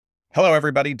Hello,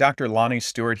 everybody. Dr. Lonnie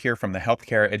Stewart here from the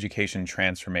Healthcare Education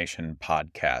Transformation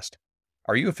Podcast.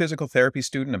 Are you a physical therapy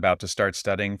student about to start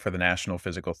studying for the National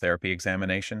Physical Therapy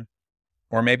Examination?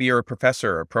 Or maybe you're a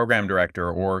professor, a program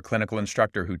director, or clinical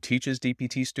instructor who teaches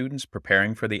DPT students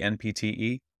preparing for the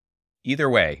NPTE? Either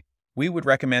way, we would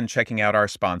recommend checking out our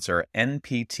sponsor,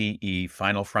 NPTE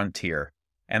Final Frontier,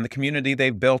 and the community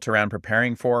they've built around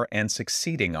preparing for and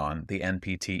succeeding on the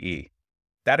NPTE.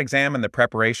 That exam and the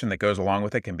preparation that goes along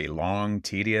with it can be long,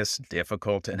 tedious,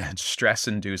 difficult, and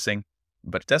stress-inducing,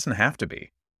 but it doesn't have to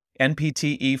be.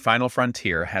 NPTE Final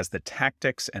Frontier has the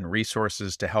tactics and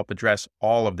resources to help address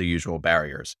all of the usual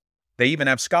barriers. They even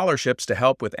have scholarships to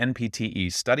help with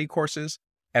NPTE study courses,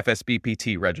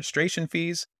 FSBPT registration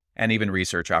fees, and even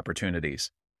research opportunities.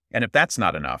 And if that's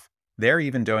not enough, they're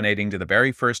even donating to the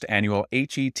very first annual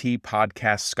HET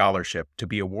Podcast Scholarship to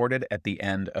be awarded at the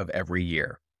end of every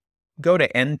year. Go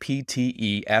to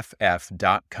npteff.com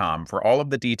for all of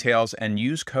the details and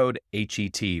use code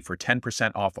HET for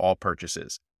 10% off all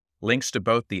purchases. Links to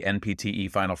both the NPTE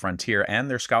Final Frontier and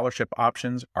their scholarship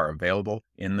options are available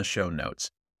in the show notes.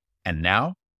 And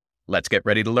now, let's get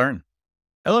ready to learn.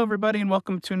 Hello, everybody, and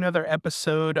welcome to another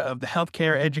episode of the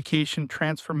Healthcare Education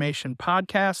Transformation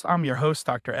Podcast. I'm your host,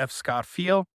 Dr. F. Scott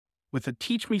Field, with a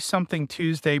Teach Me Something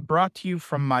Tuesday brought to you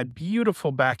from my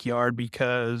beautiful backyard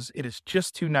because it is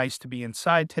just too nice to be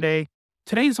inside today.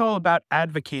 Today's all about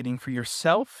advocating for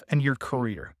yourself and your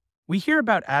career. We hear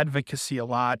about advocacy a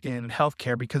lot in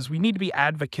healthcare because we need to be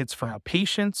advocates for our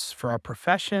patients, for our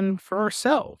profession, for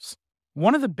ourselves.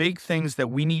 One of the big things that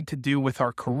we need to do with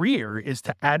our career is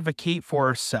to advocate for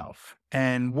ourselves.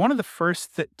 And one of the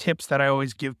first tips that I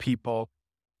always give people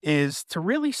is to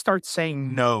really start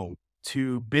saying no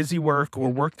to busy work or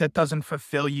work that doesn't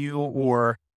fulfill you,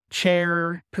 or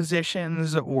chair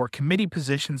positions or committee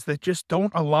positions that just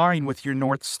don't align with your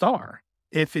North Star.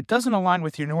 If it doesn't align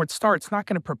with your North Star, it's not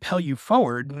going to propel you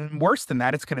forward. And worse than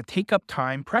that, it's going to take up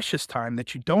time, precious time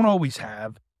that you don't always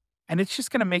have, and it's just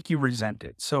going to make you resent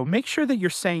it. So make sure that you're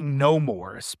saying no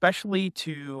more, especially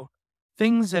to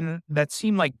things that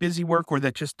seem like busy work or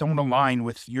that just don't align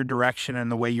with your direction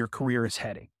and the way your career is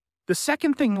heading. The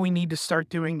second thing we need to start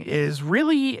doing is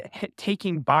really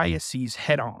taking biases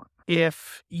head on.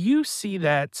 If you see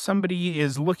that somebody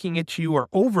is looking at you or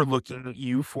overlooking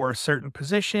you for a certain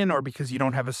position, or because you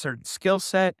don't have a certain skill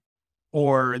set,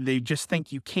 or they just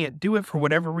think you can't do it for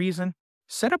whatever reason,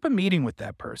 set up a meeting with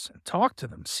that person. Talk to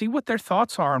them. See what their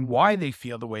thoughts are and why they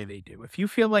feel the way they do. If you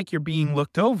feel like you're being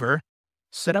looked over,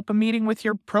 set up a meeting with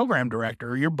your program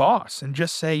director or your boss and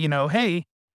just say, hey,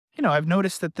 I've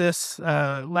noticed that this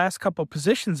last couple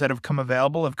positions that have come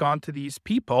available have gone to these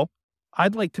people.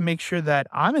 I'd like to make sure that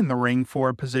I'm in the ring for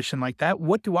a position like that.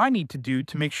 What do I need to do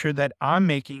to make sure that I'm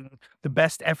making the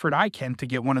best effort I can to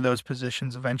get one of those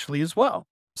positions eventually as well?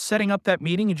 Setting up that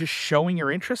meeting and just showing your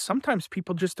interest. Sometimes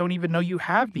people just don't even know you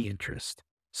have the interest.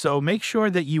 So make sure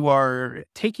that you are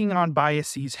taking on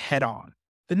biases head on.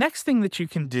 The next thing that you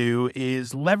can do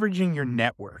is leveraging your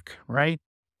network, right?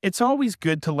 It's always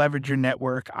good to leverage your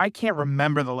network. I can't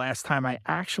remember the last time I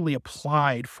actually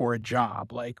applied for a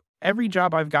job. Like, every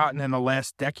job I've gotten in the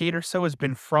last decade or so has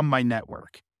been from my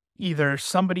network. Either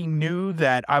somebody knew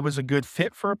that I was a good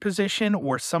fit for a position,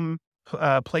 or some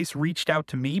place reached out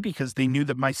to me because they knew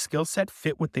that my skill set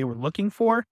fit what they were looking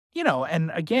for. And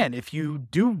again, if you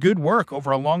do good work over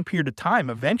a long period of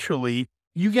time, eventually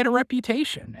you get a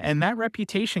reputation, and that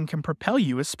reputation can propel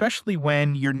you, especially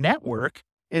when your network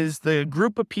is the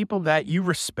group of people that you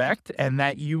respect and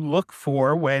that you look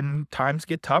for when times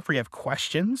get tough or you have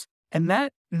questions. And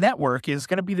that network is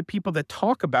going to be the people that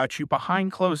talk about you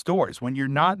behind closed doors when you're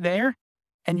not there.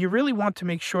 And you really want to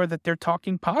make sure that they're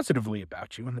talking positively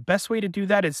about you. And the best way to do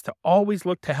that is to always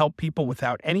look to help people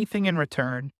without anything in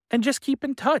return, and just keep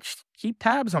in touch. Keep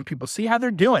tabs on people. See how they're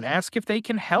doing. Ask if they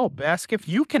can help. Ask if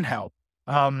you can help.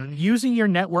 Using your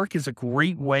network is a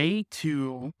great way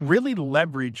to really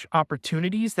leverage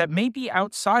opportunities that may be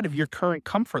outside of your current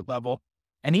comfort level,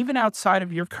 and even outside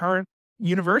of your current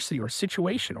university or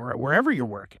situation or wherever you're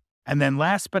working. And then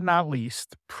last but not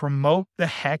least, promote the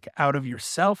heck out of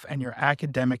yourself and your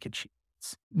academic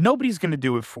achievements. Nobody's going to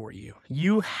do it for you.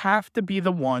 You have to be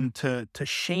the one to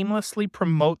shamelessly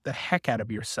promote the heck out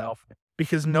of yourself,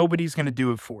 because nobody's going to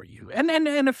do it for you. And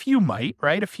a few might,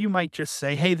 right? A few might just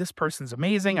say, hey, this person's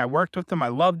amazing. I worked with them. I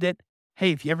loved it.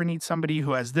 Hey, if you ever need somebody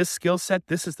who has this skill set,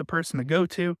 this is the person to go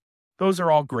to. Those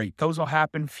are all great. Those will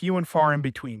happen few and far in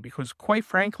between, because quite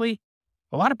frankly,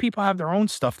 a lot of people have their own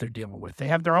stuff they're dealing with. They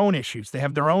have their own issues. They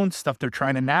have their own stuff they're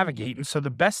trying to navigate. And so the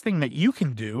best thing that you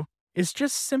can do is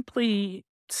just simply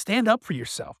stand up for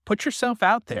yourself, put yourself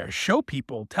out there, show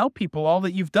people, tell people all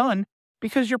that you've done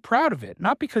because you're proud of it,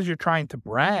 not because you're trying to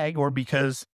brag or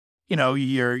because,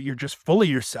 you're just full of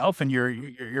yourself and you're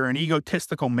an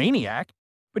egotistical maniac,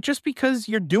 but just because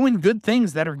you're doing good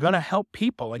things that are going to help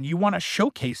people and you want to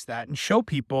showcase that and show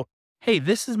people, hey,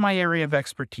 this is my area of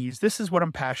expertise. This is what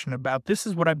I'm passionate about. This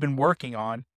is what I've been working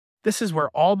on. This is where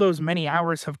all those many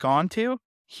hours have gone to.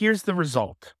 Here's the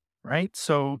result, right?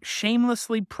 So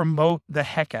shamelessly promote the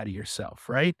heck out of yourself,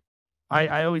 right?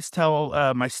 I always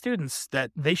tell my students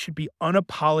that they should be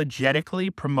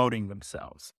unapologetically promoting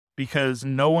themselves because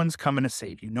no one's coming to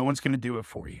save you. No one's going to do it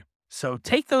for you. So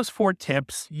take those 4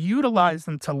 tips, utilize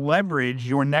them to leverage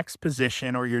your next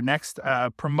position or your next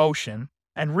promotion,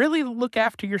 and really look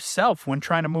after yourself when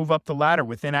trying to move up the ladder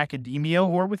within academia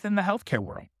or within the healthcare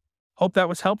world. Hope that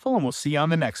was helpful, and we'll see you on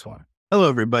the next one. Hello,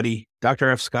 everybody. Dr.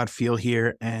 F. Scott Field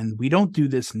here, and we don't do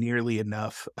this nearly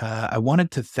enough. I wanted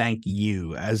to thank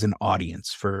you as an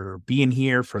audience for being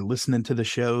here, for listening to the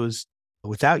shows.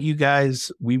 Without you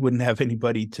guys, we wouldn't have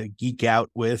anybody to geek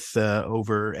out with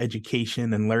over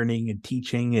education and learning and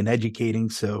teaching and educating.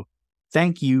 So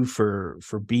thank you for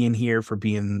being here, for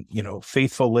being,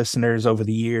 faithful listeners over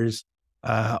the years.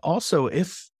 Also,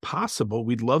 if possible,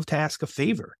 we'd love to ask a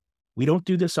favor. We don't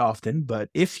do this often, but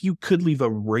if you could leave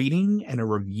a rating and a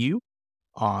review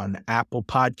on Apple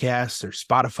Podcasts or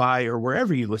Spotify or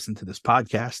wherever you listen to this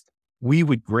podcast, we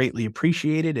would greatly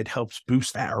appreciate it. It helps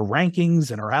boost our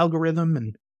rankings and our algorithm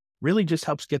and really just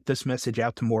helps get this message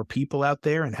out to more people out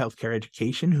there in healthcare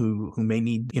education who may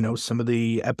need, some of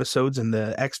the episodes and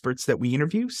the experts that we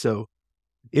interview. So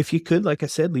if you could, like I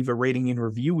said, leave a rating and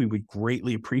review, we would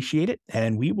greatly appreciate it.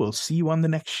 And we will see you on the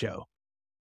next show.